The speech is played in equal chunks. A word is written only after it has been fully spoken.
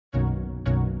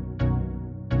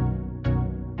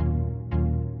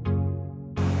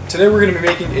Today we're going to be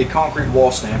making a concrete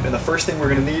wall stamp, and the first thing we're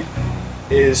going to need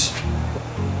is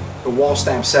the wall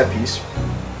stamp set piece.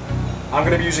 I'm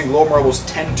going to be using Globmarble's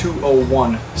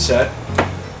 10201 set.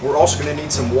 We're also going to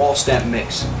need some wall stamp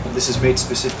mix. This is made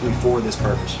specifically for this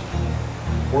purpose.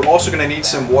 We're also going to need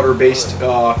some water-based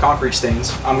concrete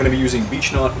stains. I'm going to be using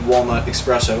Beech Nut Walnut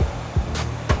Espresso.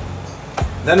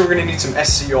 Then we're going to need some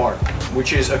SCR,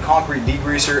 which is a concrete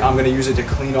degreaser. I'm going to use it to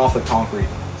clean off the concrete.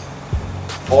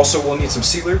 Also, we'll need some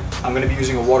sealer. I'm going to be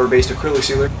using a water-based acrylic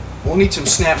sealer. We'll need some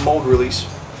snap mold release.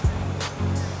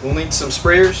 We'll need some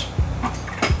sprayers,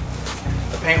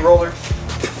 a paint roller,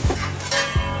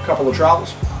 a couple of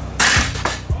trowels,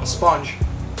 a sponge,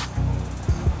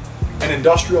 an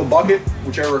industrial bucket,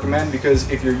 which I recommend because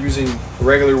if you're using a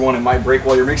regular one, it might break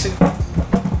while you're mixing, and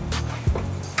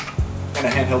a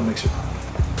handheld mixer.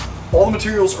 All the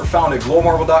materials are found at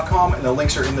globmarble.com, and the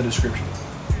links are in the description.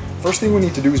 First thing we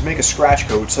need to do is make a scratch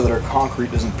coat so that our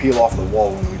concrete doesn't peel off the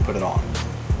wall when we put it on.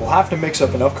 We'll have to mix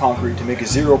up enough concrete to make a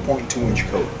 0.2 inch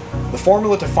coat. The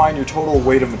formula to find your total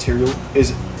weight of material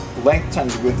is length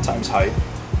times width times height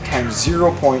times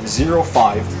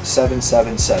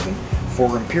 0.05777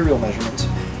 for imperial measurements,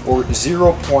 or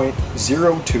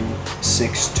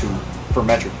 0.0262 for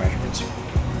metric measurements.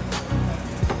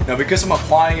 Now, because I'm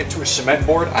applying it to a cement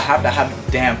board, I have to have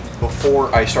it damp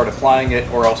before I start applying it,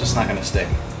 or else it's not going to stick.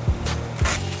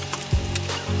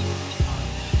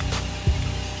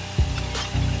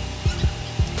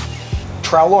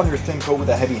 Trowel on your thin coat with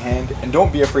a heavy hand, and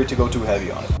don't be afraid to go too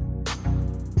heavy on it.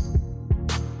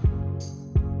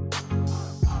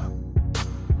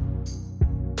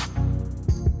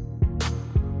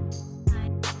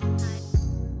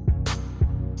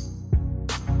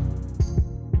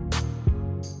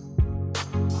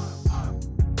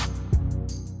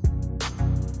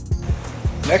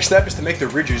 Next step is to make the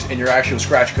ridges in your actual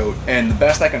scratch coat, and the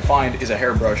best I can find is a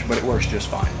hairbrush, but it works just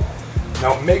fine.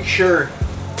 Now make sure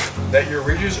that your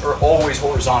ridges are always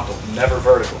horizontal, never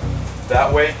vertical.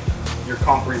 That way, your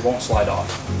concrete won't slide off.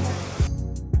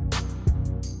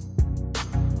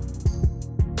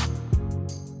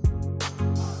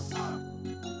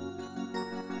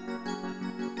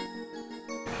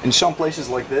 In some places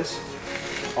like this,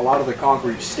 a lot of the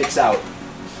concrete sticks out,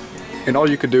 and all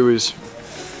you could do is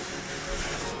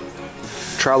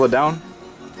trowel it down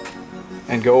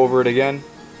and go over it again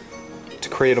to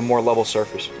create a more level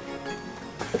surface.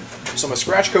 So my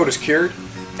scratch coat is cured,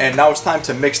 and now it's time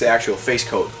to mix the actual face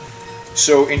coat.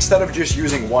 So instead of just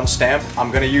using one stamp,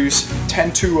 I'm going to use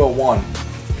 10201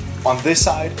 on this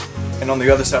side, and on the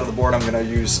other side of the board I'm going to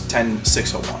use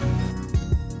 10601.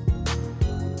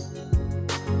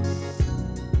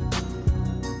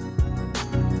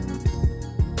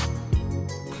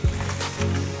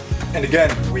 And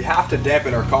again, we have to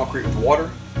dampen our concrete with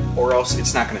water, or else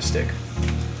it's not going to stick.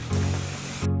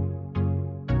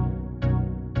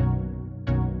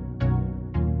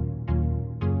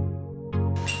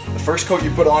 The first coat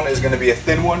you put on is going to be a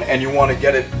thin one, and you want to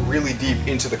get it really deep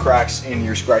into the cracks in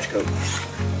your scratch coat.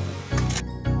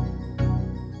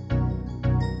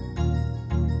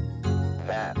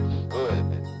 That's good.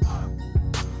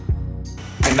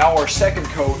 And now our second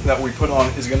coat that we put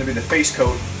on is going to be the face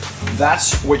coat.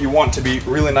 That's what you want to be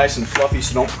really nice and fluffy,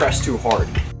 so don't press too hard.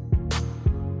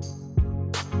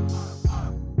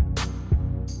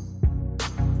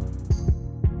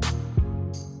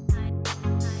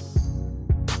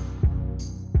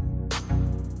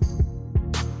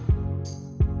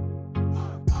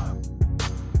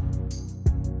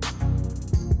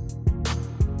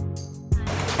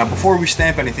 Now before we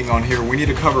stamp anything on here, we need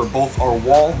to cover both our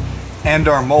wall and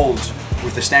our molds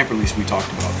with the stamp release we talked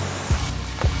about.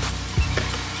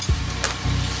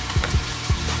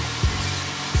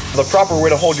 The proper way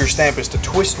to hold your stamp is to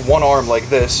twist one arm like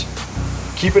this,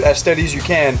 keep it as steady as you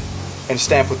can, and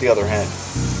stamp with the other hand.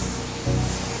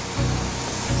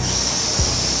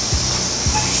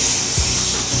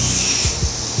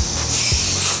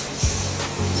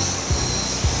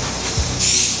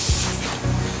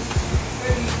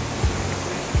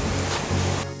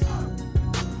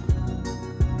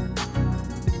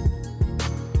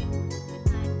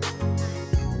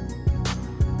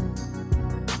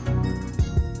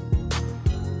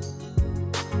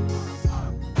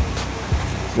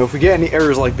 Now if we get any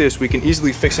errors like this, we can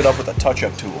easily fix it up with a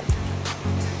touch-up tool.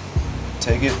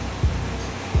 Take it,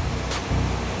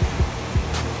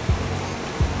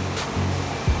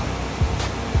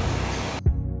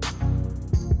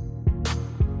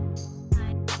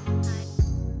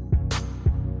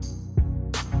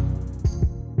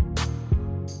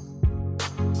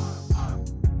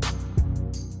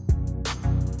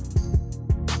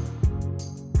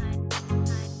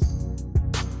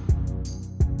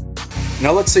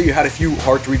 Now let's say you had a few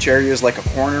hard to reach areas like a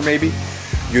corner maybe,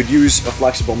 you'd use a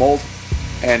flexible mold,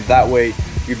 and that way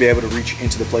you'd be able to reach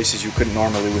into the places you couldn't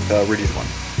normally with a rigid one.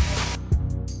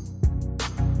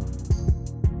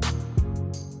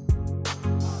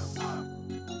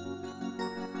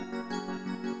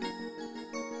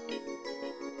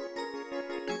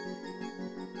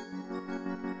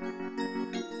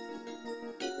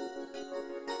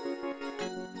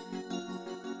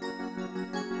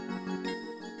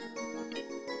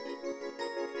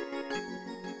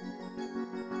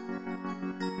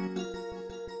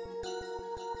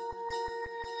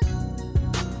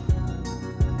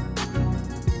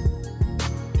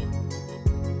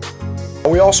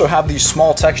 We also have these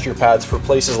small texture pads for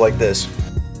places like this.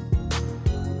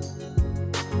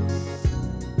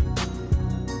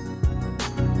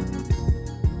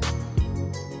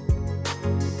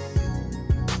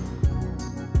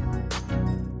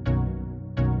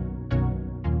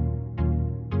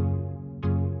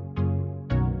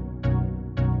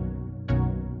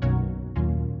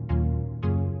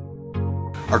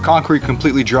 Our concrete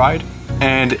completely dried,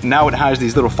 and now it has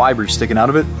these little fibers sticking out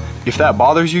of it. If that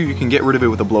bothers you, you can get rid of it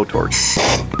with a blowtorch.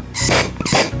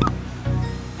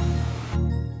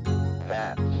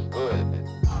 That's good.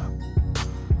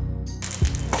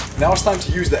 Now it's time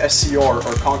to use the SCR,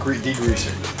 or concrete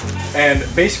degreaser. And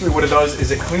basically what it does is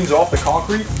it cleans off the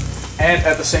concrete, and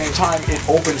at the same time it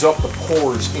opens up the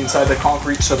pores inside the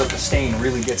concrete so that the stain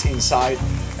really gets inside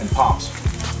and pops.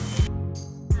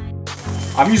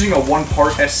 I'm using a 1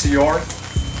 part SCR,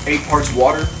 8 parts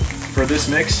water for this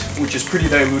mix, which is pretty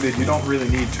diluted. You don't really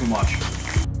need too much.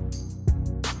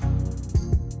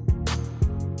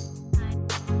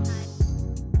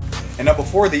 And now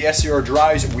before the SCR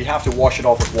dries, we have to wash it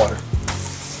off with water.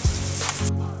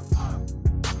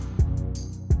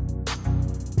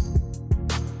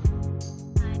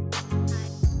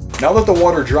 Now that the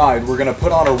water dried, we're going to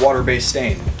put on our water-based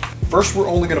stain. First, we're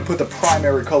only going to put the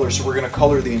primary color, so we're going to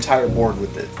color the entire board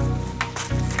with it.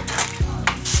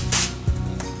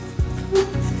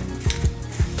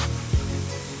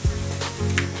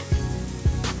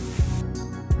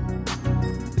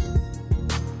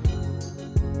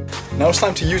 Now it's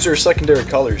time to use our secondary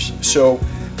colors. So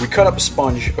we cut up a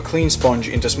sponge, a clean sponge,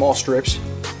 into small strips,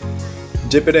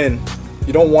 dip it in.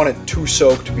 You don't want it too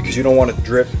soaked because you don't want it to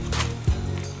drip.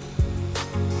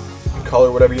 And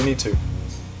color whatever you need to.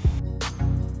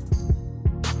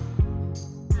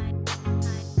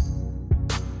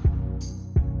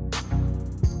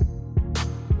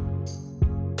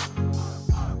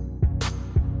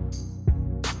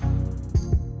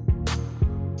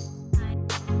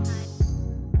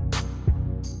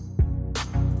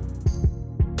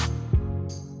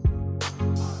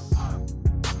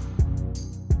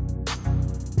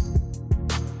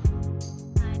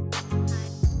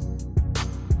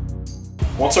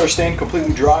 Once our stain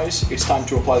completely dries, it's time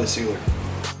to apply the sealer.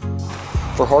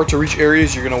 For hard to reach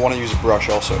areas, you're going to want to use a brush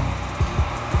also.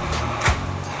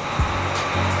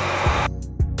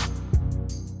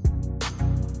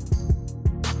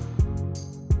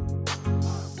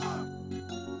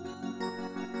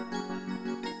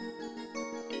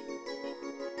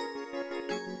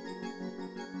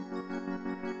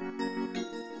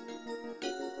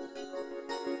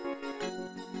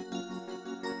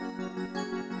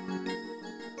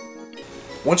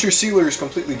 Once your sealer is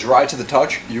completely dry to the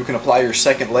touch, you can apply your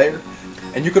second layer,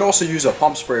 and you could also use a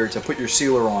pump sprayer to put your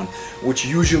sealer on, which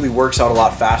usually works out a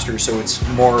lot faster, so it's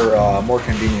more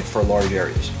convenient for large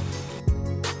areas.